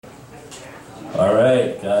All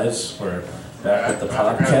right, guys, we're back at the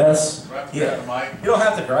podcast. Yeah, you don't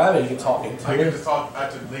have to grab it. You can talk into I it. can just talk. I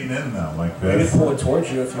should lean in now, like We can this. pull it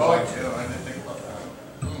towards you if you want. I didn't think about that.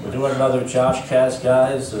 We're doing another Josh Cast,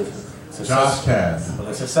 guys. Josh Cast. With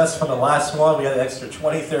the success from the last one, we got an extra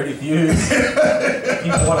 20, 30 views.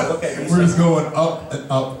 People want to look at me. We're just going up and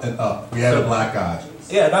up and up. We added a black guy.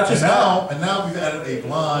 Yeah, not just and now we've added a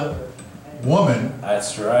blonde woman.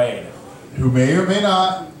 That's right. Who may or may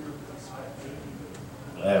not.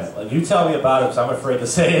 Yeah, you tell me about it because I'm afraid to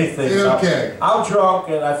say anything. Okay. I'm drunk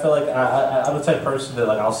and I feel like I'm the type of person that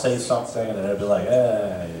I'll say something and then I'll be like,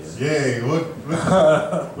 hey. Yay! What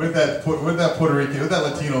did that Puerto Rican, what did that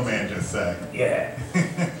Latino man just say? Yeah.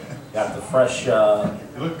 Got the fresh. You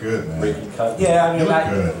look good, man. Rican cut. Yeah, I mean, you look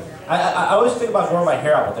good. I always think about growing my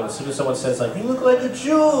hair out, but then as soon as someone says like, "You look like a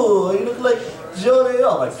Jew," "You look like Joe,"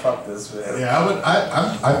 I'm like, "Fuck this, man." Yeah,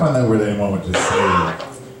 I find that weird. Anyone would just say,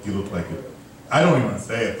 "You look like it." I don't even want to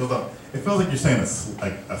say it. It feels like you're saying a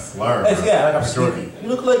slur. Like I'm speaking. You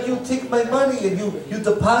look like you take my money and you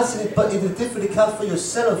deposit it, but in a different account for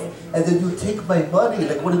yourself, and then you take my money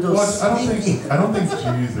like one of those. Well, I don't think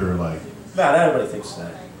Jews are like. Nah, not everybody thinks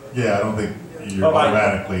that. Yeah, I don't think you're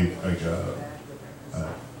automatically like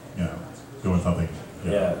doing something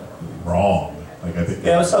wrong. Like I think.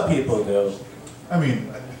 Yeah, well, some people do. I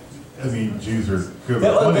mean, Jews are good.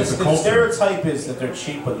 The stereotype is that they're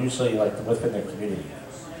cheap, but usually like within their community.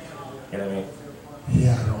 You know what I mean?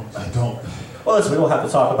 Yeah, I don't. Well, listen, we don't have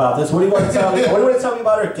to talk about this. What do you want to tell me? What do you want to tell me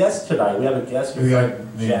about our guest tonight? We have a guest. We got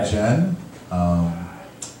named Jen.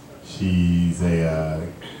 She's a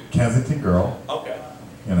Kensington girl. Okay.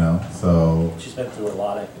 You know, so. She's been through a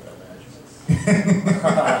lot, I can imagine.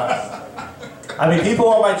 I mean, people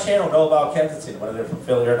on my channel know about Kensington, whether they're from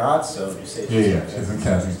Philly or not, so you say she's in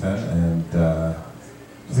Kensington, and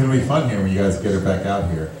it's going to be fun here when you guys get her back out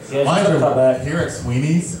here. Yeah, Mind you, here at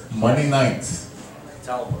Sweeney's, Monday nights.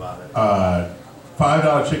 Tell them about it.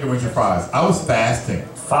 $5 chicken wings and fries. I was fasting.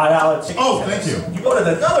 $5 chicken. Oh, thank you. You ordered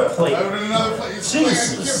another plate. I ordered another plate.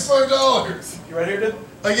 Jesus. I get $5. You right here, dude?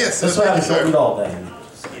 Yes. That's what I have to eat all day.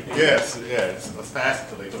 Yes, I was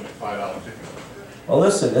fasting until they told me $5 chicken. Well,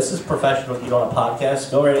 listen, this is professional. You on a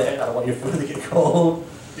podcast. Go right ahead. I don't want your food to get cold.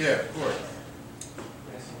 Yeah, of course.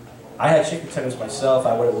 I had chicken tenders myself.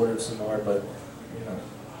 I would have ordered some more, but you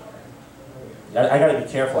know, I got to be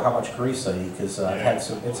careful how much grease I eat because I've had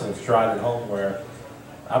some incidents driving home where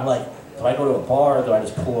I'm like, do I go to a bar or do I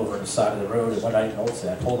just pull over to the side of the road? And one night,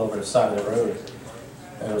 I pulled over to the side of the road,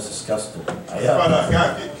 and it was disgusting.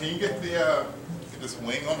 Can you get this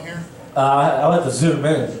wing on here? I'll have to zoom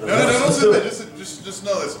in. No, don't zoom in. Just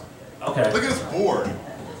know this. Okay. Look at this board.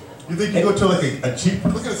 You think you go to like a cheap?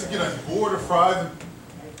 Look at this. You get a board of fries.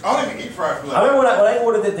 I don't even eat fries. I remember when I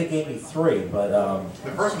ordered it, they gave me 3, but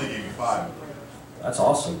the first one they gave me 5. That's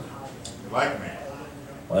awesome. You like me?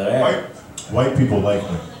 Well, yeah. White people like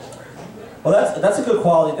me. Well, that's a good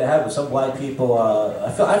quality to have with some black people.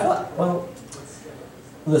 I feel well.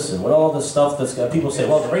 Listen, with all the stuff that's people say,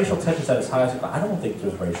 well, the racial tension's at its highest. I don't think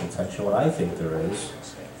there's racial tension. What I think there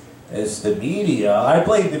is the media. I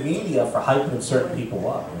blame the media for hyping certain people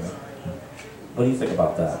up. You know? What do you think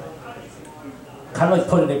about that? Kind of like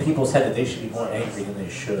putting in people's head that they should be more angry than they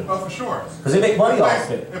should. Oh, for sure. Because they make money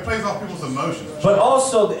off it. It plays off people's emotions. But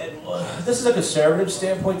also, this is a conservative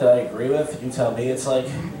standpoint that I agree with. You tell me. It's like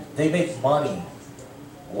they make money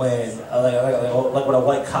when, like when a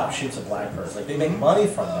white cop shoots a black person. Like, they make money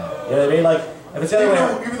from that. You know what I mean? Like, if it's the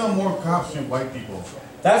other way. Even though more cops shoot white people.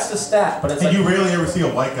 That's the stat, but it's and like... you rarely ever see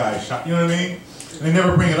a white guy shot, you know what I mean? And they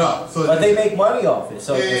never bring it up. So but they make money off it,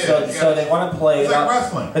 so they want to play it's it like out.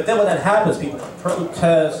 Wrestling. But then when that happens, people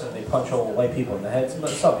protest and they punch all white people in the head.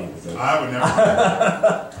 Some people do. I would never.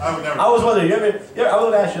 I would never. I was wondering, I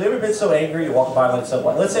would ask you, have you ever been so angry you walk by like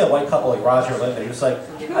someone, let's say a white couple like Roger and Linda, you're just like,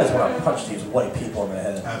 you guys want to punch these white people in the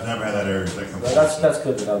head. I've never had that urge. That's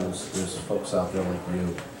good to know there's folks out there like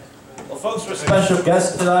you. Well, folks, for a special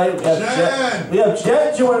guest tonight, we have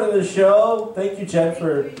Jen joining the show. Thank you, Jen,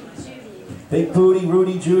 for big booty,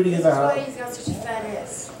 Rudy Judy in the house. That's why he's got such a fat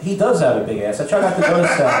ass. He does have a big ass. I try not to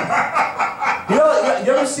notice that.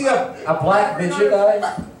 You ever see a black midget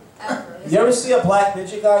guy? You ever see a black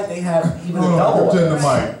midget guy? They have even a double. Jen the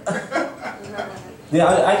mic. Yeah,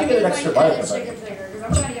 I can get an extra bite. Because I'm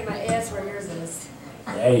trying to get my ass where yours is.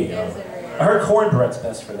 There you go. I heard cornbread's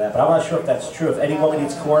best for that, but I'm not sure if that's true. If any woman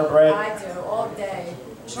eats cornbread. I do, all day.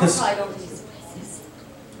 I don't eat spices.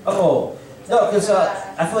 Oh, no, because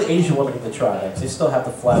I feel like Asian women need to try that, because they still have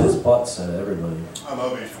the flattest butts out of everybody. I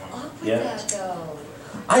love Asian women. Yeah. That, though.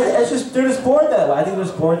 They're just born that way. I think they're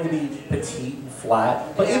just born to be petite and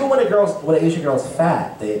flat. But even when an Asian girl's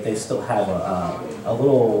fat, they still have a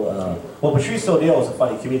little. Well, Patrice O'Neal was a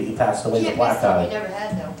funny comedian. He passed away, the black We guy. never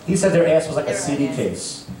had though. He said their ass was like a Never CD had.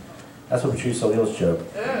 case. That's what Patrice O'Neal's joke.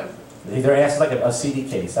 Ugh. Their ass is like a CD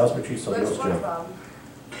case. That was Patrice Like O'Neal's joke. SpongeBob.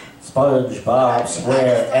 SpongeBob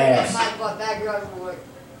SquareAss. My backyard was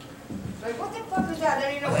like, what the fuck is that?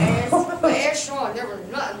 There ain't no ass. My ass showing. There was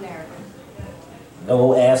nothing there.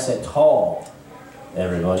 No ass at all,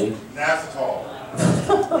 everybody. That's tall.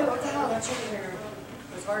 Hey, what the hell? That chicken here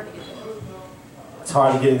was hard to get there. It's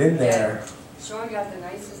hard to get it in there. Sean got the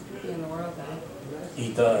nicest booty in the world, though.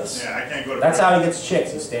 He does. Yeah, I can't go to. That's how he gets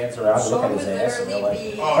chicks. He stands around and look Sean at would his ass and they're literally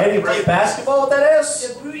like, be Oh, hey, do you play basketball with that ass?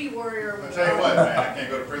 the booty warrior. I'll tell you what, man, I can't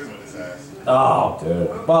go to prison with this ass. Oh,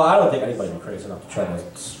 dude. Well, I don't think anybody'd be crazy enough to try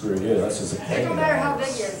to screw you. That's just a It thing. don't matter how big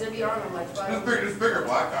he is. There'd be on him like There's bigger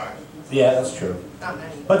black guys. Yeah, that's true. not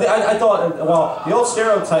many. But I thought, well, the old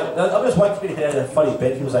stereotype, this white comedian had a funny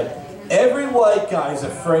bit. He was like, every white guy's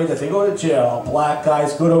afraid that they go to jail, black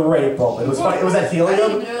guys go to rape them. It was funny. It was at I didn't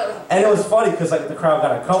Helium. even know that was. And it was funny because like the crowd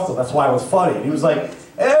got uncomfortable. That's why it was funny. And he was like,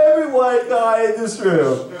 every white guy in this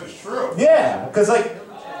room. It's true. Yeah, because like,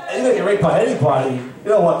 you're gonna get raped by anybody. You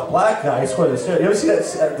don't want the black guy square the stereotype. You ever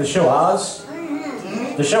see that, the show Oz?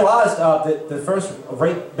 The show Oz, the first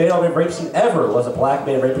male rape scene ever was a black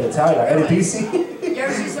man raping an Italian guy. NBC. You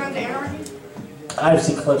ever see Sons of Anarchy? I've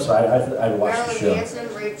seen clips, but I've watched the Marilyn show.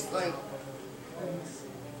 Manson rapes like.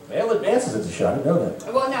 Marilyn Manson's in the show. I didn't know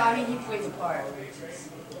that. Well, no, I mean he plays a part.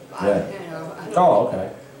 Yeah. You know. Oh,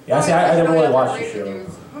 okay. Yeah, see, I never really watched the show.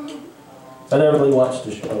 I never really watched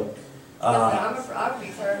the show. I would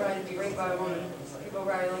be terrified to be raped by a woman. People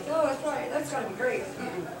were like, oh, that's right, that's gotta be great.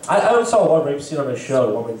 I only saw one rape scene on the show.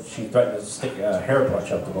 The woman, she threatened to stick a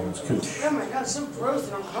hairbrush up the woman's cooch. Oh my god, it's so gross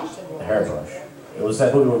and uncomfortable. A hairbrush. It was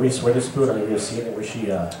that movie with Reese Witherspoon. I don't know if you've seen it, where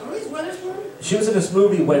Reese Witherspoon? she was in this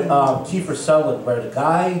movie with Kiefer Sutherland, where the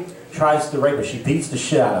guy tries to rape her. She beats the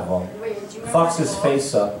shit out of him, Wait, do you remember fucks the his law?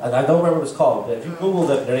 face up, and I don't remember what it's called. But if you Google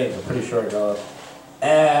their names, I'm pretty sure you know.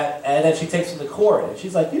 And then she takes him to court, and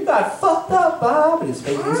she's like, "You got fucked up, Bob." And he's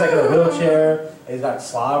like in a wheelchair, and he's got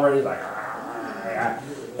slobber, and he's like, "Ah."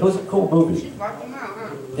 It was a cool movie. She fucked him out, huh?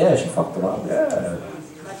 Yeah, she fucked him up. Yeah.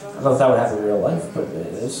 I don't know if that would happen in real life, but it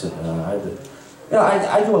is. I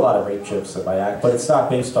do a lot of rape jokes in my act, but it's not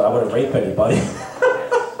based on I wouldn't rape anybody.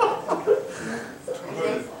 I'll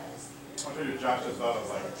tell you, Josh just thought of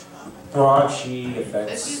like. Raunchy, This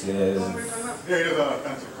offensive. is what we're talking about. Yeah, he does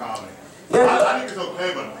offensive comedy. Yeah. I think it's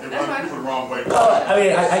okay, but it That's rubs fine. people the wrong way. Well, I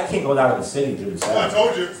mean, I can't go down to the city to do this. I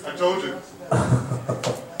told you.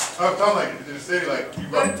 I was telling like in the city, like you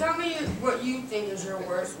But rub. tell me what you think is your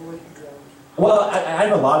worst rape joke. Well, I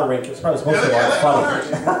have a lot of rape jokes. Probably most of them are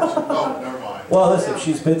funny. Oh, never mind. Well, listen,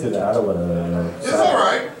 she's been through that. I don't want to. It's all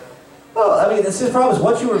right. Well, I mean, the problem is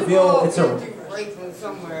once you reveal it's a. Rape from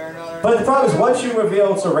somewhere or another. But the problem is once you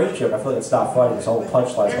reveal it's a rape joke, I feel like it's not funny. This whole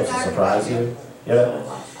punchline is supposed to surprise you. You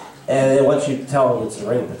know? And then once you tell them it's a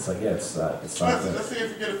rape, it's like, yeah, it's not Let's good. see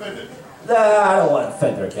if you get offended. Nah, I don't want to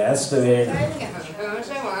offend our guest. I mean,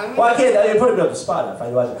 well, I can't. I put him on the spot. If I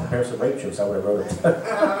knew I had to prepare some rape jokes, I would have wrote it.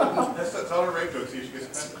 Let's tell her rape joke, see if she gets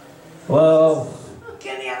offended. Well,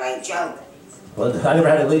 Give me a rape joke. I never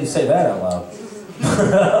had a lady say that out loud.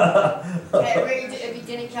 If you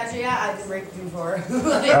didn't catch it yet, I've been raped before. I mean, If you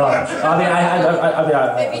didn't catch on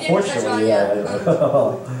unfortunately, yeah.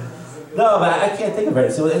 No, but I can't think of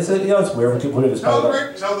it. So it's it's weird when people do this. Tell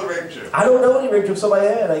the rape joke. I don't know any rape jokes on my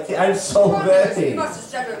head. I can't. I'm so You vague. must have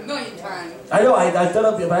said it a million times. I know. I've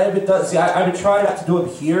done it, but I haven't done. See, I've been trying not to do them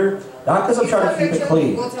here, not because I'm trying to keep it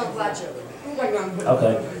clean. We'll tell a flat joke.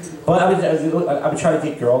 Okay. But I've been trying to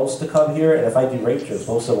get girls to come here, and if I do rape jokes,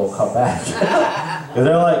 most of them will come back. Because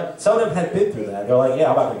they're like, some of them had been through that. They're like, yeah,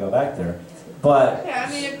 I'm not gonna go back there. But Yeah,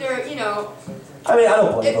 I mean, if they're, I mean, I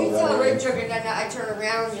don't blame if you them. tell a rape joke and then I turn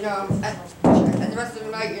around, and the rest of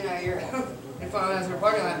the night, you're in front of us in a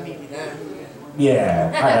parking lot, maybe then.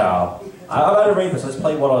 Yeah, I know. I'm not a rapist. Let's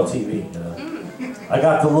play one on TV. You know? I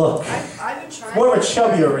got the look. I've been trying. More of a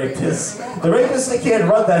chubbier rapist. The rapist, they can't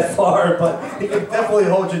run that far, but he can definitely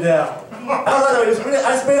hold you down. I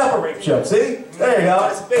just made up a rape joke, see? There you go, I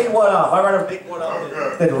just made one up. I'd rather make one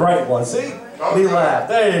up than write one, see? Me laugh.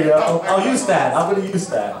 There you go. I'll use that. I'm going to use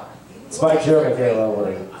that. It's my joke, I can't love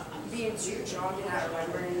it. Being too drunk and not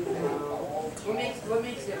remembering, what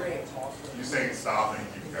makes it rape? You saying stop and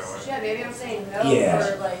keep going. Yeah, maybe I'm saying no Yeah.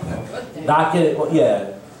 for like a good thing. Not get it, well, yeah.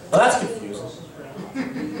 Well, that's confusing.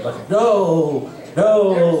 Like, no, There's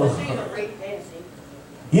no. such thing as a rape fantasy.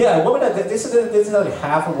 Yeah, women have, they said that like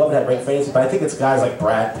half of women have rape fantasy, but I think it's guys like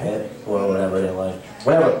Brad Pitt or whatever, like,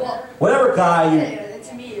 whatever guy you. Yeah,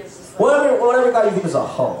 to me, it's just like. whatever guy you think is a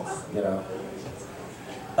hunk, you know.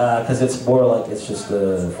 Because it's more like it's just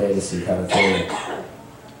a fantasy kind of thing.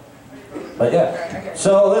 But yeah.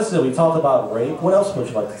 So listen, we talked about rape. What else would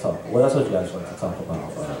you like to talk? What else would you guys like to talk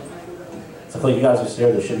about? So I feel like you guys are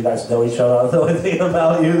scared of shit. You guys know each other. I don't know anything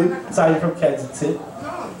about you. Aside from Kensington.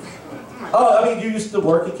 Oh, I mean, you used to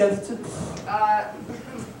work in Kensington?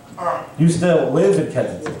 You still live in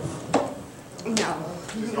Kensington? No.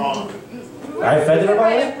 She's gone. I offended her by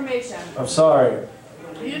Right that? information. I'm sorry.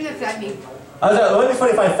 You didn't offend me. I was like, it would be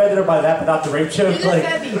funny if I offended her by that, but not the rape joke. You Like,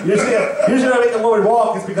 offended me. usually when I make the woman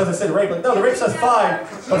walk, it's because I said rape. Like, no, the rape stuff's fine,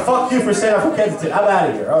 but fuck you for saying I'm from Kensington. I'm out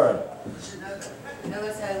of here. All right. No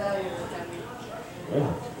one said that you offend me.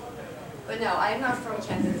 Yeah. But no, I'm not from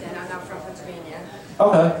Kensington. I'm not from Pennsylvania.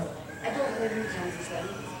 Okay. I don't live in Kensington.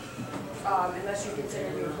 Unless you consider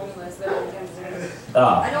me homeless, living in Kensington.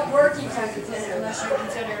 I don't work in Kensington unless you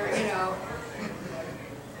consider, you know,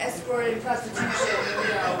 escorting prostitution,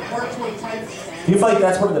 you know, working in Kensington. Do you feel like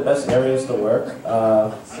that's one of the best areas to work?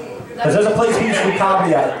 Because there's a place we used to do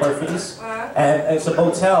comedy at Murphy's, and it's a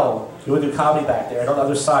motel. You would do comedy back there, and on the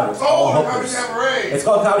other side it's all Oh, Comedy hookers. Cabaret. It's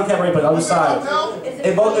called Comedy Cabaret, but on the other What's that side.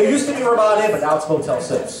 hotel? It used to be Vermont Inn, but now it's Motel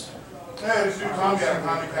 6. Yeah, they shoot comedy at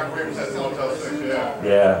Comedy Cabaret, which has Motel 6, yeah.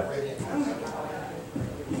 Yeah.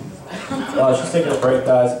 She's taking a break,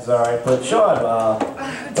 guys. It's all right. But Sean,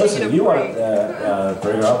 listen, you want to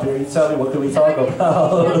bring her up here? You tell me, what can we talk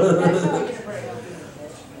about?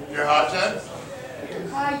 Your hot tent?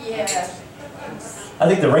 Yeah. I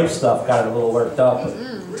think the rape stuff got it a little worked up.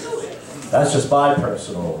 But that's just my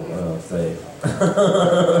personal thing.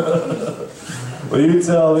 Well, you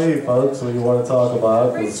tell me, folks, what you want to talk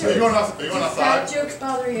about. Are you going outside? Fat jokes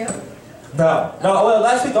bother you? No. Well,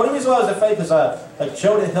 last week, the only reason why I was afraid was like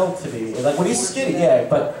Jonah Hill to me. Like when he's skinny, yeah,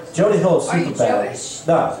 but Jonah Hill is Are super you bad. Jewish?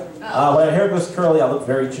 No. When my hair goes curly, I look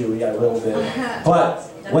very Jewy, a little bit. But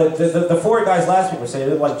when the four guys last week were saying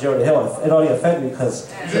they didn't like Jonah Hill, it only offended me because.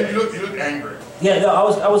 You look angry. Yeah, no,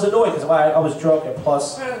 I was annoyed because I was drunk, and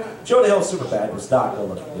plus Jonah Hill's super bad. He's not good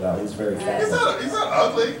looking, you know. He's very fat. He's not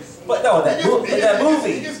ugly. But no, in that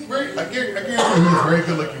movie. He gets great. I guarantee he gets very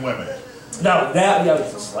good-looking women. No, now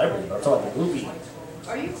he's a celebrity. I'm talking about the movie.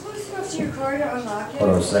 Are you close enough to your car to unlock it?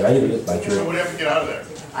 Hold on a second. I need to get my So drink. what do you have to get out of there?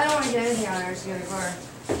 I don't want to get anything out of there. Just get a car.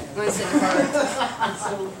 I'm going to sit in the car.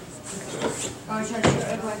 I was trying to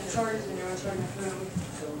get my chargers in there. I was trying to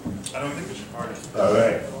phone. I don't think we should party. All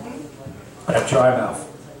right. I have dry mouth.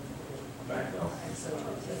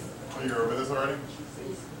 Oh, you're over this already?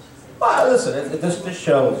 Well, listen, this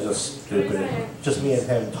show is just stupid. Just me and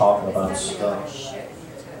him talking about stuff.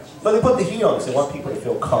 But they put the heat on because they want people to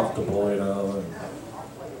feel comfortable, you know. And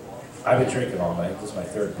I've been drinking all night. This is my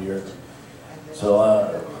third beer. So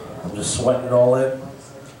I'm just sweating it all in.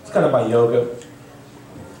 It's kind of my yoga.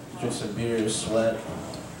 Drink some beer, sweat.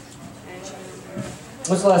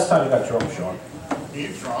 When's the last time you got drunk, Sean?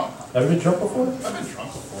 He's drunk. Have you been drunk before? I've been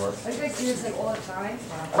drunk before. I think do this like all the time.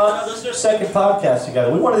 No, this is our second podcast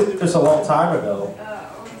together. We wanted to do this a long time ago,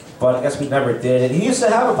 but I guess we never did. And he used to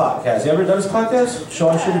have a podcast. You ever done his podcast?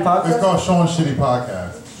 Sean Shitty It's Podcast? called Sean Shitty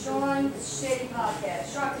Podcast. Sean Shitty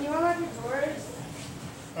Podcast. Sean, can you unlock your doors?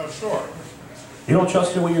 Oh, sure. You don't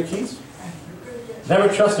trust her with your keys? Never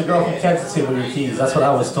trust a girl from Kensington with your keys. That's what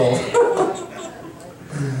I was told.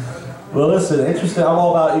 Well, listen, interesting. I'm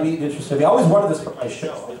all about meeting interesting people. I always wanted this for my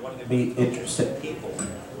show. I always wanted to meet interested people.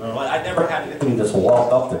 You know, I never had to get to just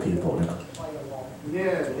walk up to people, you know.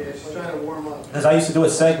 Yeah, she's trying to warm up. Because I used to do a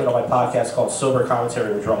segment on my podcast called Sober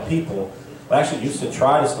Commentary with Drunk People. I actually used to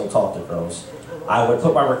try to still talk to girls. I would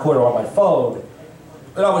put my recorder on my phone,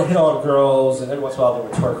 and I would hit on girls, and every once in a while they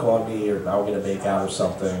would twerk on me, or I would get a make out or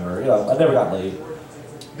something, or, you know, I never got laid.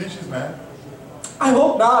 Think she's mad? I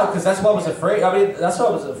hope not, because that's what I was afraid. I mean, that's what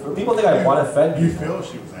I was afraid. People think I want to offend Do you people. feel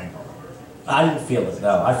she was angry? I didn't feel it,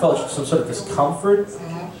 no. I felt some sort of discomfort,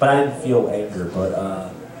 but I didn't feel anger. But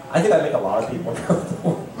I think I make a lot of people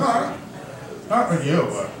uncomfortable. No, not for you,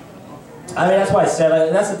 but. I mean, that's why I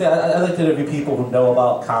said, that's the thing. I like to interview people who know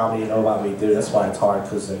about comedy, know about what we do. That's why it's hard,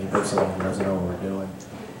 because then you bring someone who doesn't know what we're doing.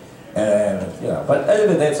 And, you know, but at the end of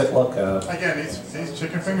the day, it's like, look, Again, these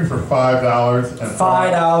chicken fingers for $5. And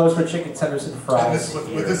 $5 for chicken tenders and And fries. this,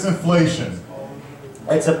 with this inflation,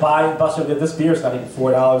 It's a buy buster. This beer's not even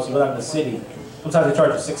 $4. You live in the city. Sometimes they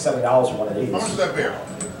charge you $6, $7 for one of these. how much is that beer?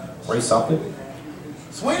 Raise something.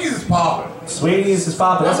 Sweeney's is popping. Sweeties is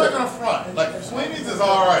popping. I'm That's not gonna front. Like, Sweeney's is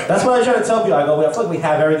alright. That's what I try to tell people. I go, I feel like we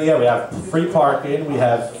have everything here. We have free parking. We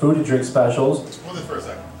have food and drink specials. Hold it for a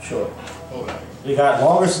second. Sure. Hold that. We got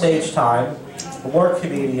longer stage time, more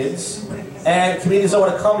comedians, and comedians don't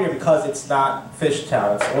want to come here because it's not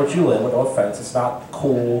Fishtown. It's where you live. No offense, it's not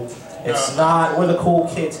cool. It's not where the cool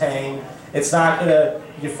kids hang. It's not gonna.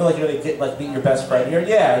 You feel like you're gonna get like meet your best friend here.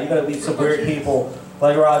 Yeah, you're gonna meet some weird people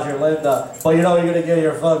like Roger and Linda. But you know you're gonna get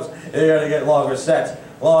your folks. You're gonna get longer sets.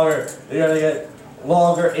 You're gonna get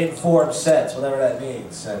longer informed sets, whatever that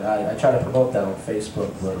means. And I try to promote that on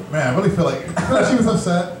Facebook. But Man, I really feel like she was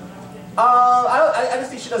upset. I just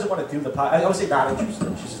think she doesn't want to do the podcast. I would say not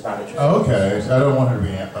interested. She's just not interested. Oh, okay. I don't want her to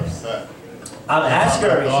be upset. I'm asking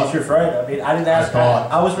her if she's your friend. I mean, I didn't ask her.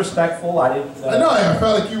 I was respectful. I didn't. I know. I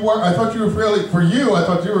felt like you were. I thought you were fairly. For you, I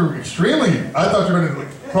thought you were extremely. I thought you were going to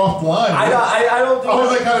like, cross the line. I don't do I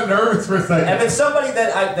was like kind of nervous for a second. If it's somebody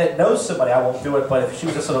that knows somebody, I won't do it. But if she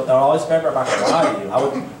was just an always member, I'm not going to lie to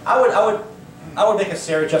you. I would make a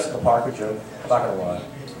Sarah Jessica Parker joke. I'm not going to lie.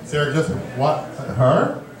 Sarah Jessica, what?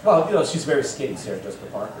 Her? Well, you know, she's very skinny, Sarah Jessica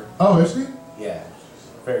Parker. Oh, is she? Yeah,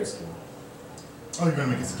 very skinny. Oh, you're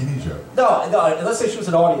gonna make a skinny joke. No. Let's say she was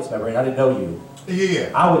an audience member and I didn't know you.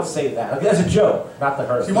 Yeah. I would say that like, as a joke, not to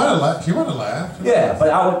her. She might have laughed. Yeah, but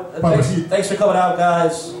I would. Thanks for coming out,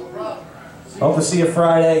 guys. Hope to see you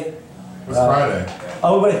Friday. What's Friday?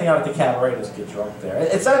 Oh, we're gonna hang out at the cabaret and just get drunk there.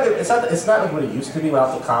 It's not like what it used to be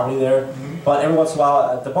without the comedy there. Mm-hmm. But every once in a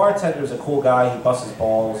while, the bartender is a cool guy. He busts his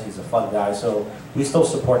balls. He's a fun guy. So we still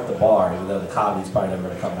support the bar, even though the comedy's probably never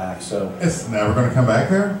gonna come back. So it's never gonna come back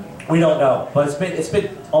there. We don't know, but it's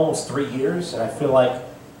been almost 3 years, and I feel like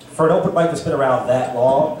for an open mic that's been around that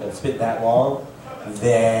long, and it's been that long,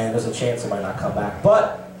 then there's a chance it might not come back.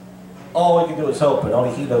 But all we can do is hope, and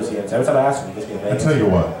only he knows the answer. Every time I ask him, he gives me a vague I tell you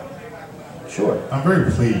what. Sure. I'm very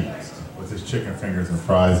pleased with this chicken fingers and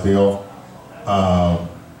fries deal. I've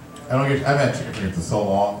had chicken fingers for so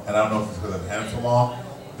long, and I don't know if it's because I've had them so long.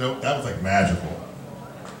 That was like magical.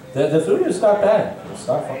 The food is not bad. It's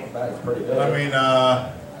not fucking bad. It's pretty good. I mean,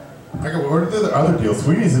 where are the other deals?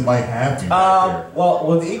 Sweeties might have you back here. Well,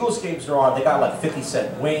 when the Eagles games are on, they got like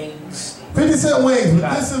 50-cent wings. 50-cent wings with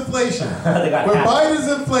this inflation. With Biden's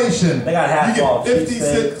inflation. They got half off. You get 50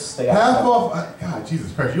 cents, half off. God,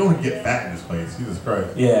 Jesus Christ. You only get fat in this place. Jesus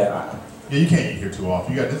Christ. Yeah. Yeah, you can't eat here too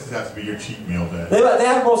often. This has to be your cheat meal day. They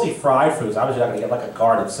have mostly fried foods. I was not going to get like a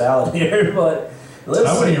garden salad here, but listen.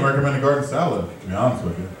 I wouldn't even recommend a garden salad, to be honest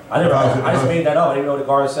with you. I just made that up. I didn't even know what a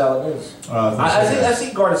garden salad is. I've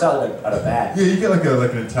seen garden salad out of bag. Yeah, you get like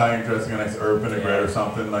an Italian dressing, a nice herb vinaigrette or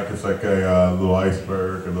something. Like it's like a little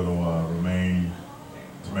iceberg, a little romaine,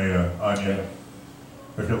 tomato, onion.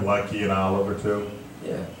 If you're lucky, an olive or two.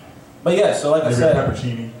 Yeah. But yeah, so like maybe I said,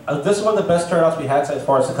 peppercini. This is one of the best turnouts we had as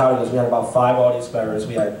far as the comedy goes. We had about 5 audience members.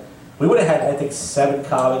 We would have had, I think, 7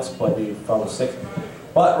 comics, but we found 6.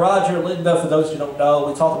 But Roger, Linda, for those who don't know,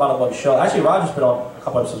 we talked about them on the show. Actually, Roger's been on a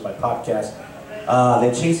couple episodes of my podcast.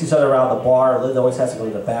 They chase each other around the bar. Linda always has to go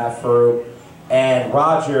to the bathroom. And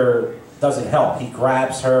Roger doesn't help. He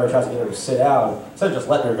grabs her and tries to get her to sit down instead of just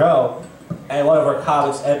letting her go. And one of our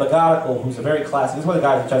comics, Ed McGonigal, who's a very classic, he's one of the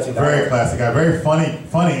guys who tries to very classic guy, very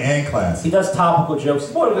funny and classy. He does topical jokes.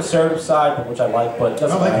 He's more on the conservative side, which I like, but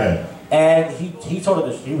doesn't matter. And he told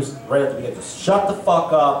her that he was right at the beginning, just shut the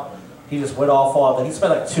fuck up. He just went off on it. He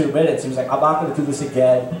spent like 2 minutes. He was like, I'm not going to do this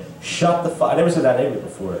again. Shut the fuck. I never said that name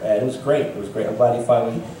before, and it was great. It was great. I'm glad he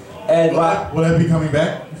finally. And will that be coming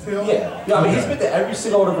back? You feel? Yeah. I mean, he's been to every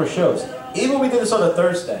single one of our shows. Even when we did this on a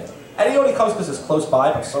Thursday. And he only comes because it's close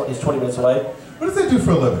by, but he's 20 minutes away. What does that do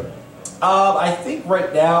for a living? I think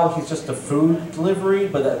right now he's just a food delivery,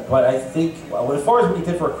 but I think, well, as far as what he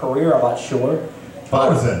did for a career, I'm not sure. What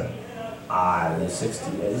was that? In the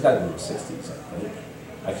 60s. Yeah, he's got to be in the 60s, I think.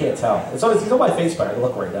 I can't tell. He's on my Facebook. I can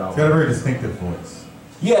look right now. He's got a very distinctive voice.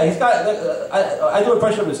 Yeah, he's got, I do an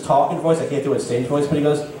impression of his talking voice. I can't do his stage voice, but he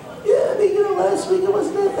goes, yeah, I mean, last week it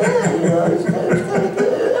wasn't that bad. It was kind of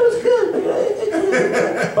good. It was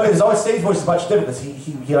good. But his own stage voice is much different because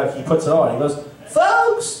he puts it on. He goes,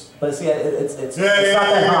 folks! But see, it's not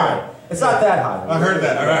that high. It's not that high. I heard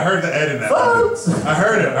that. I heard the Ed in that. Folks! I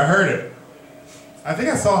heard it. I think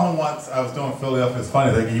I saw him once. I was doing Philadelphia. It's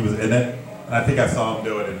funny. I think he was in it. And I think I saw him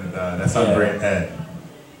do it, and that sounded great, Ed.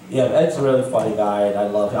 Yeah, Ed's a really funny guy, and I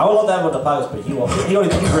love him. I would love to have him on the podcast, but he won't. He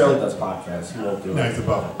rarely does podcasts. He won't do it. Nice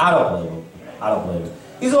about I don't blame him.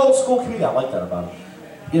 He's an old school comedian. I like that about him.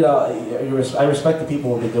 You know, I respect the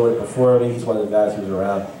people who've been doing it before me. He's one of the guys who's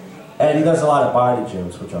around. And he does a lot of Biden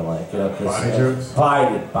jokes, which I like. You know, Biden jokes?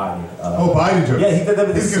 Biden. Biden jokes. Yeah, he did them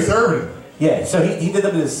in the He's conservative. Yeah, so he did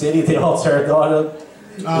them in the city. They all turned on him.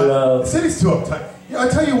 The city's too uptight. Yeah, I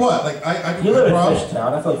tell you what, like you live in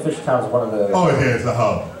Fishtown. I feel like Fishtown is one of the. Oh, yeah, it's the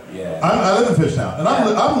hub. Yeah. I live in Fishtown, and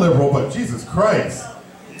I'm liberal, but Jesus Christ,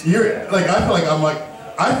 you're like I feel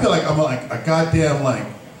like I'm a goddamn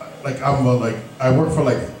I work for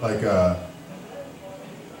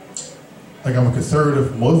like I'm a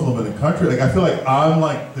conservative Muslim in the country. Like I feel like I'm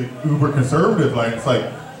like the uber conservative. Like it's like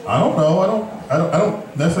I don't know. I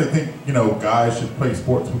don't necessarily think guys should play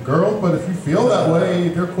sports with girls. But if you feel that way,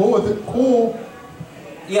 if you're cool with it, cool.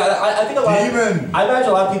 Yeah, I think I imagine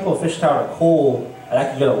a lot of people in Fishtown are cool, and I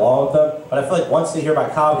can get along with them. But I feel like once they hear my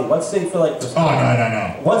comedy, once they feel like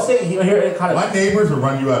no. Once they hear it, kind of my neighbors will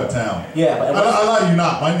run you out of town. Yeah, but I lie to you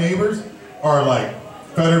not. My neighbors are like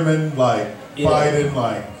Fetterman, like Biden,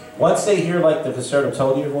 like. Once they hear like the conservative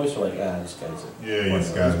tone of your voice, they're like, this guy's this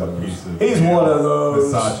guy's one of those. He's one of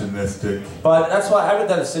those. Misogynistic. But that's why I haven't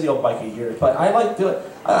done a city open mic in years. But I like to do it.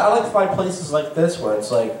 I like to find places like this where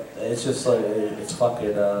it's like it's just like it's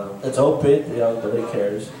fucking it's open. Nobody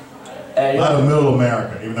cares. And, a lot of middle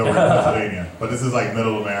America, even though we're in Pennsylvania. But this is like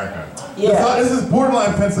middle America. Yeah. This is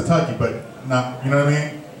borderline Pennsylvania, but not. You know what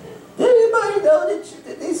I mean? Did anybody know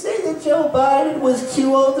that they say that Joe Biden was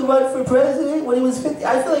too old to run for president when he was 50?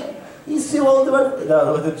 I feel like he's too old to run for...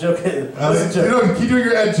 No, the joke is... keep doing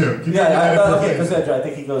your Ed joke. Okay, because I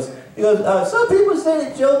think he goes, some people say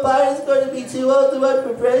that Joe Biden is going to be too old to run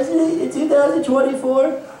for president in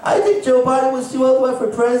 2024. I think Joe Biden was too old to run for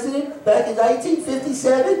president back in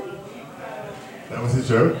 1957. That was his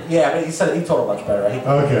joke? Yeah, I mean, he told it much better.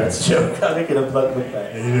 Okay. That's a joke. I think it'll look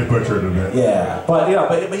better. Yeah, he did butcher it a bit. Yeah, but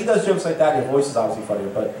but he does jokes like that. And your voice is obviously funnier.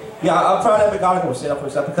 But yeah, I'm proud of McGonagall stand up for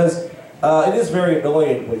himself because it is very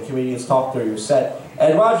annoying when comedians talk during your set.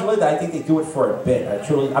 And Roger Linda, I think they do it for a bit. I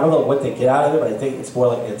don't know what they get out of it, but I think it's more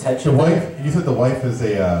like an attention. The wife, you said the wife is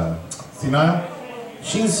a senile?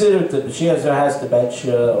 She has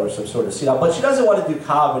dementia or some sort of senile, but she doesn't want to do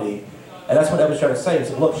comedy. And that's what Evan's trying to say. He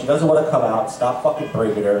said, look, she doesn't want to come out. Stop fucking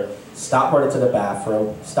bringing her. Stop running to the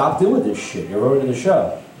bathroom. Stop doing this shit. You're ruining the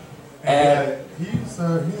show. And he's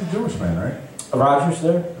a Jewish man, right? Roger's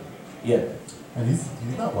there? Yeah. And he's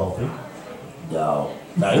not wealthy. No,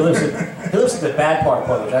 he lives in the bad part of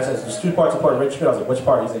Portland. There's two parts of Portland. Richmond. I was like, which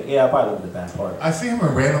part? He's like, yeah, I probably live in the bad part. I see him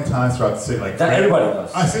in random times throughout the city. Everybody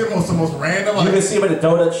does. I see him the most random. You can see him in a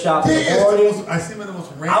donut shop in the morning. I see him in the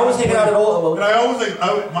most random. I was hanging out at all. And I always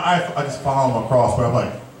I just follow him across, but I'm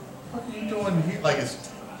like, what are you doing?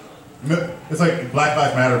 It's like Black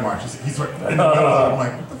Lives Matter march. He's right in the middle of it. I'm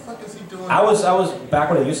like, what the fuck is he doing? I was back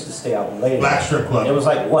when I used to stay out late. Black Strip Club. It was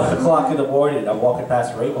like 1 o'clock in the morning, and I'm walking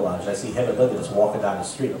past Rainbow Lounge, and I see him and Linda just walking down the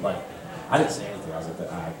street. I'm like, I didn't say anything. I was like,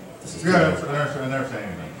 this is I never say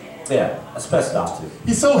anything. Yeah, it's best not to.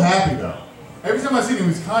 He's so happy though. Every time I see him,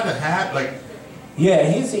 he's kind of happy. Yeah,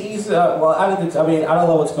 he's well. I don't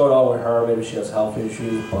know what's going on with her. Maybe she has health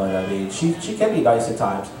issues, but I mean, she can be nice at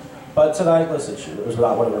times. But tonight, listen, it was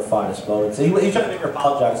not one of her finest moments. He tried to make her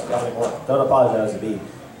apologize. I mean, look, don't apologize to me.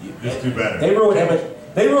 Just do better. They ruined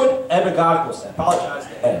Ed McGonagall's set. Apologize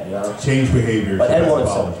to Ed, Change behavior. But Ed won't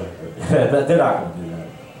but they're not going to do that.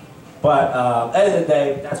 But end of the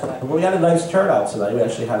day, that's what happened. We had a nice turnout tonight. We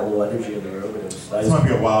actually had a little energy in the room. It was nice. This might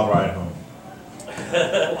be a wild ride home.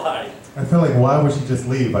 Why? I feel like, why would she just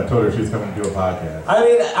leave? I told her she was coming to do a podcast. I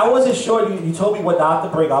mean, I wasn't sure. You told me what not to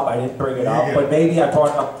bring up. I didn't bring it up. But maybe I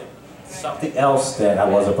brought up something else that I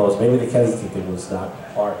wasn't supposed to. Maybe the Kensington thing was not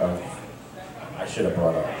part of. I should have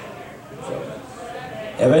brought up. So,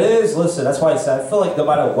 if it is, listen, that's why I said I feel like no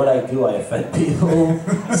matter what I do, I offend people.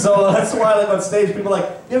 So that's why, like on stage, people are like,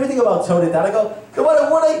 you ever think about toning it down? I go, no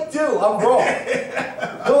matter what I do, I'm wrong.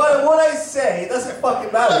 No matter what I say, it doesn't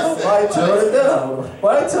fucking matter. Why tone it down?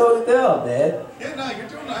 Why tone it down, man? Yeah, no, you're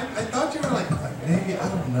doing. I thought you were like maybe I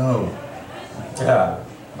don't know. Yeah.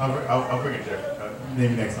 I'll bring it different.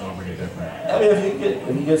 Maybe next time I'll bring it different. I mean,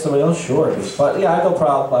 if you get somebody else, sure. But yeah, I have no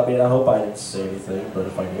problem. I mean, I hope I didn't say anything. But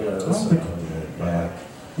if I did, I think yeah.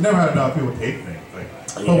 You never had enough people take things.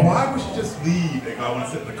 But why would she just leave? Like, I want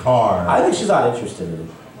to sit in the car. I think she's not interested in it.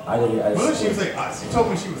 Well, she was like, she told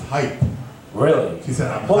me she was hype. Really? She said,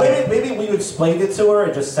 I'm well, hype. maybe when you explained it to her,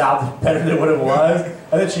 it just sounded better than what it was.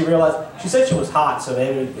 And then she realized, she said she was hot, so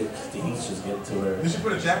maybe the heat's just getting to her. Did she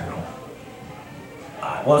put a jacket on?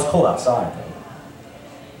 Well, it's cold outside,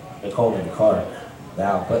 though. It's cold in the car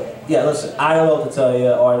now. But yeah, listen, I don't know what to tell you.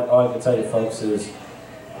 All I can tell you, folks, is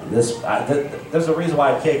there's a reason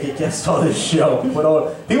why I can't get guests on this show. People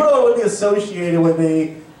don't want to be associated with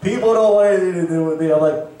me. People don't want anything to do with me. I'm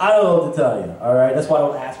like, I don't know what to tell you. All right, that's why I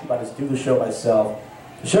don't ask people. I just do the show myself.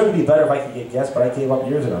 The show would be better if I could get guests, but I gave up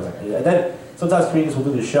years ago. I was like, and then sometimes comedians will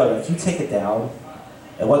do the show. If you take it down,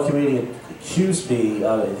 and one comedian accused me,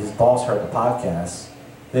 his boss heard the podcast.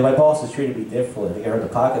 My boss has treated me differently. I think I heard the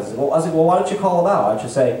podcast. I was like, well, why don't you call him out? Why don't you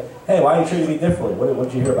say, hey, why are you treating me differently? What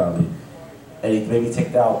did you hear about me? And he made me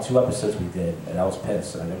take down 2 episodes we did, and I was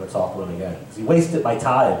pissed, and I never talked to him again. Because he wasted my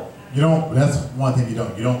time. You don't, that's one thing you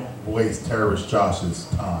don't waste terrorist Josh's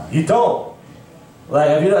time. You don't. Like,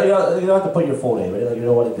 if you don't have to put your full name in it. Like, you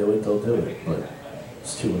don't want to do it, don't do it. But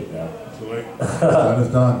it's too late now. Too late. Done is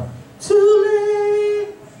done. Too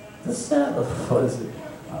late. What is it?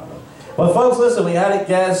 I don't know. Well, folks, listen, we had a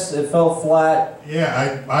guest. It fell flat.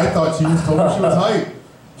 Yeah, I thought she told me she was hype.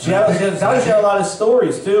 She had a lot of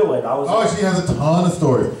stories, too. And I was she has a ton of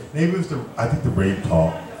stories. Maybe it was I think the rape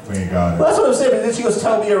talk. We ain't got it. Well, that's what I'm saying. But then she was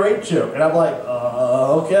telling me a rape joke. And I'm like,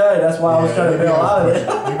 okay. That's why I was trying to bail out of it.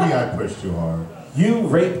 Maybe I pushed too hard. You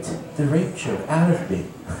raped the rape joke out of me.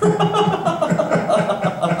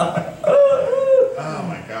 Oh,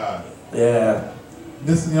 my God. Yeah.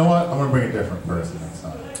 You know what? I'm going to bring a different person next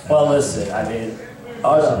time. Well, listen, I mean,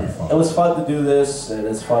 it was fun to do this, and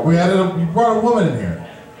it's fun. You brought a woman in here.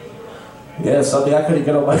 Yeah, something I couldn't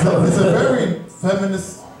get on my own. It's a very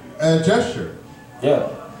feminist gesture. Yeah.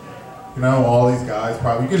 You know, all these guys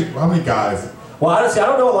probably. How many guys? Well, honestly, I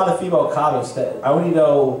don't know a lot of female comics. I only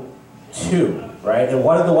know 2, right? And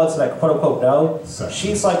one of the ones that I quote unquote know,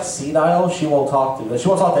 she's like senile. She won't talk to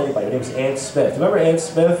anybody. Her name is Ann Smith. Remember Ann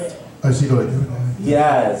Smith? Oh, she go like that?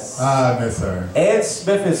 Yes. I miss her. Ann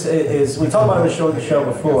Smith is we talked about her on the show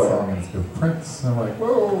before. Prince. I'm like,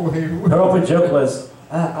 whoa, hey. Her open joke was,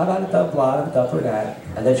 I'm not a dumb blonde, I'm a dumb brunette.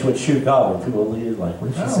 And then she would shoot up, and people would leave like,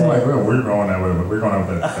 what did she say? I'm like, well, we're going that way. We're going out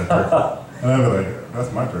with that turkey. And I'd be like,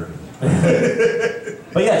 that's my turkey.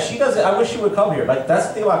 But yeah, she doesn't. I wish she would come here. Like, that's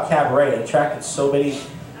the thing about cabaret. It attracted so many,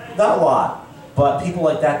 not a lot, but people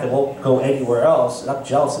like that won't go anywhere else. And I'm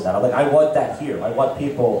jealous of that. I'm like, I want that here. I want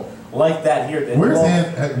people like that here. Where's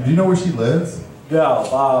Ann? Do you know where she lives?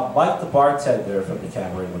 No, Mike the bartender from the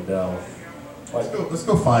cabaret would know. Let's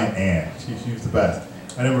go find Ann. She was the best.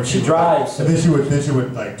 I remember she drives. And then she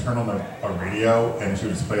would like turn on a radio and she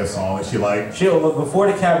would just play a song that she liked.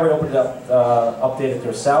 Before the cabaret opened up, updated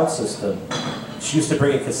their sound system, she used to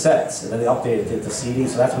bring in cassettes, and then they updated it to CDs.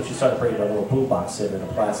 So that's when she started bringing a little boombox in a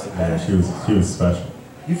plastic bag. Yeah, she was special.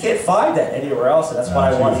 You can't find that anywhere else, and that's why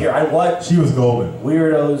I want here. I want. She was golden.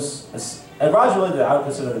 Weirdos, and Roger Linden, I don't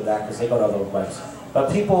consider them that because they go to other webs.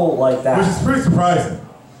 But people like that, which is pretty surprising.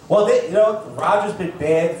 Well, Roger's been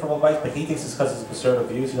banned from a mic, but he thinks it's because of his conservative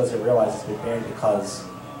views. He doesn't realize it's been banned because,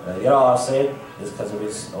 you know what I'm saying? It's because of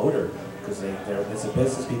his odor. Because it's a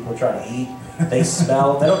business, people are trying to eat, they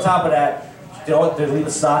smell. Then on top of that, they're leaving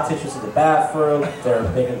sock tissues in the bathroom, they're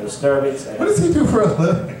making a disturbance. What does he do for a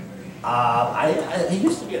living? He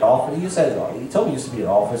used to be an office. He told me he used to be an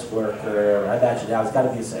office worker. I imagine now he's got to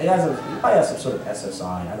be. He probably has some sort of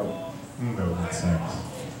SSI. I don't. No, that makes sense.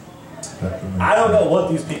 I don't know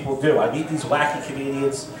what these people do. I meet these wacky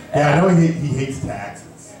comedians. Yeah, I know he hates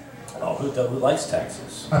taxes. Oh, who likes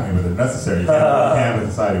taxes? I mean, but they're necessary. You can't have a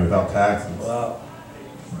society without taxes. Well,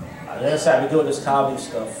 I've been doing this comedy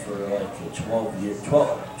stuff for like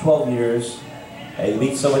 12 years. And you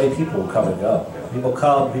meet so many people who come and go. People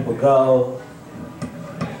come, people go.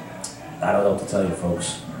 I don't know what to tell you,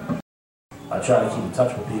 folks. I try to keep in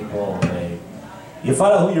touch with people. You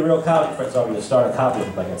find out who your real comedy friends are when you start a comedy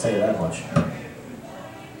group, I can tell you that much.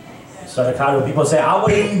 You start a comedy group, people say,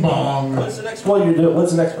 Bing bong. What's the next one you're doing?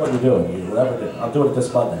 What's the next one you're doing? I'm doing it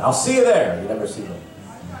this Monday. I'll see you there. You never see them.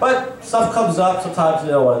 But stuff comes up. Sometimes I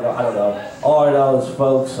don't know. All I know is,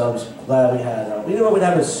 folks, I'm just glad we had. We didn't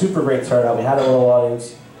have a super great turnout. We had a little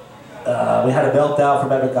audience. We had a meltdown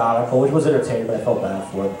from Evan Gonical, which was entertaining, but I felt bad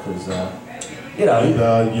for him because,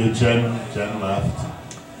 Jen left.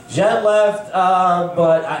 Jen left,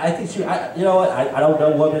 but I think you know what? I don't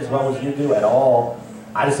know women as well as you do at all.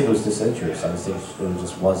 I just think it was disinterest. I just think it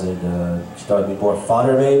just wasn't. She thought it'd be more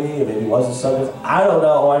funner, maybe. Maybe it wasn't something. I don't know.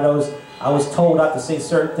 All I know is I was told not to say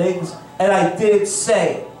certain things, and I didn't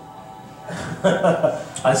say it.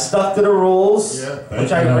 I stuck to the rules,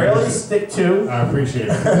 which I rarely stick to. I appreciate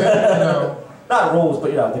it. Not rules,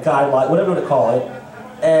 but the guideline, whatever you want to call it.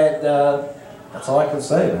 And that's all I can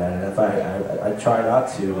say, man. And if I try not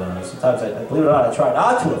to. Sometimes believe it or not, I try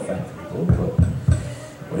not to offend people. But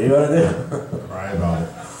what are you gonna do?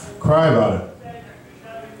 Cry about it.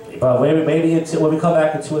 But maybe when we come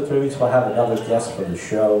back in 2 or 3 weeks, we'll have another guest for the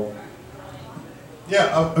show.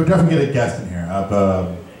 Yeah, I'll definitely get a guest in here.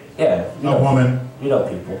 A woman. You know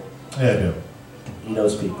people. Yeah, I do. He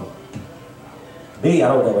knows people. Me, I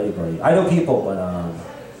don't know anybody. I know people, but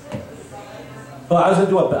well, I was gonna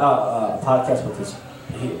do a podcast with this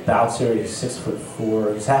bouncer. He's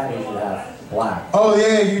 6'4". He's half Asian, half black. Oh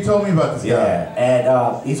yeah, you told me about this guy. Yeah,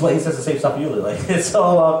 and he says the same stuff you do. Like it's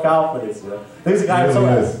all confidence. He was the guy.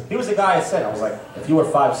 He was the guy I said. I was like, if you were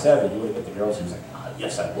 5'7", you would get the girls. He was like,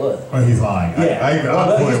 yes, I would. Well, he's lying. Yeah,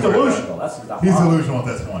 he's delusional. He's delusional at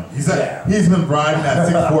this point. He's been riding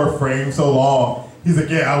that 6'4" frame so long. He's like,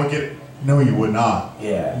 yeah, I would get No, you would not.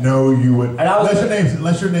 Yeah. No, you would. And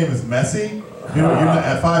Unless your name is Messi, you're not,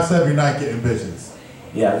 at 5'7", you're not getting bitches.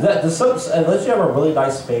 Yeah, unless you have a really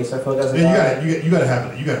nice face, I feel like as a guy. You gotta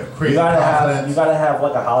have crazy confidence. You gotta have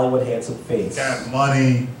like a Hollywood handsome face. You gotta have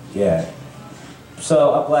money. Yeah.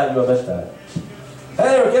 So I'm glad you admit that.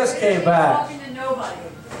 Hey, our guest came back. Talking to nobody.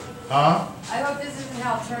 Huh? I hope this isn't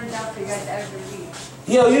how it turns out for you guys every week.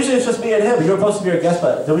 You know, usually it's just me and him. You were supposed to be our guest,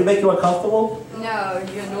 but did we make you uncomfortable? No,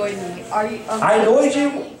 you annoyed me. Are you? I annoyed you?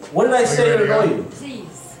 What did I say to annoy you? Please.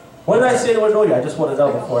 What did I say to annoy you? I just want to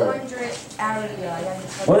know before. 100 out of you.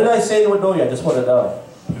 What did I say to annoy you? I just want to know.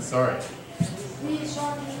 It's alright. Please,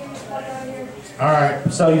 Sean, can you get your fuck out of here?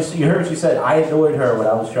 Alright. So you heard what she said. I annoyed her when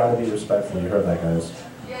I was trying to be respectful. You heard that, guys.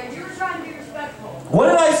 Yeah, you were trying to be respectful. What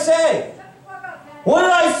did I say? Shut the fuck up, man. What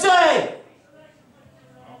did I say?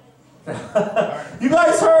 You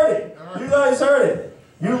guys heard it. You guys heard it.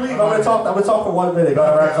 You leave. I'm gonna talk for 1 minute.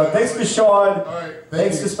 All right. So thanks to Sean. All right.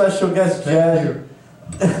 Thanks to special guest Jen.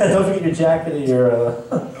 Don't forget your jacket and your.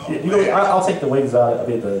 I'll take the wings out. I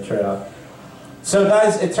mean the tray out. So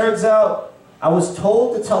guys, it turns out I was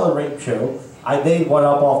told to tell a rape joke. I made one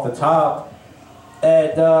up off the top,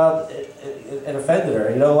 and it offended her.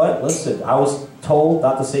 You know what? Listen, I was told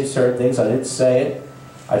not to say certain things. I didn't say it.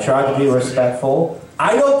 I tried to be respectful.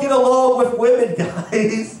 I don't get along with women,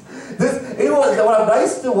 guys. When I'm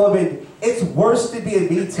nice to women, it's worse than being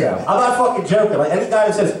mean to them. I'm not fucking joking. Like any guy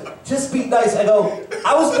who says, just be nice, I go,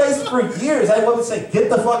 I was nice for years. I had women say, get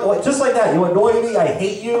the fuck away. Just like that. You annoy me, I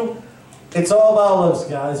hate you. It's all about looks,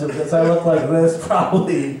 guys. Because I look like this,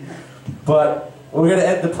 probably. But we're going to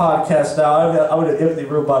end the podcast now. I'm in an empty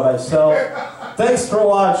room by myself. Thanks for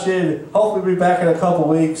watching. Hopefully we'll be back in a couple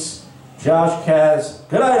weeks. Josh, Kaz.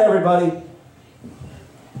 Good night, everybody.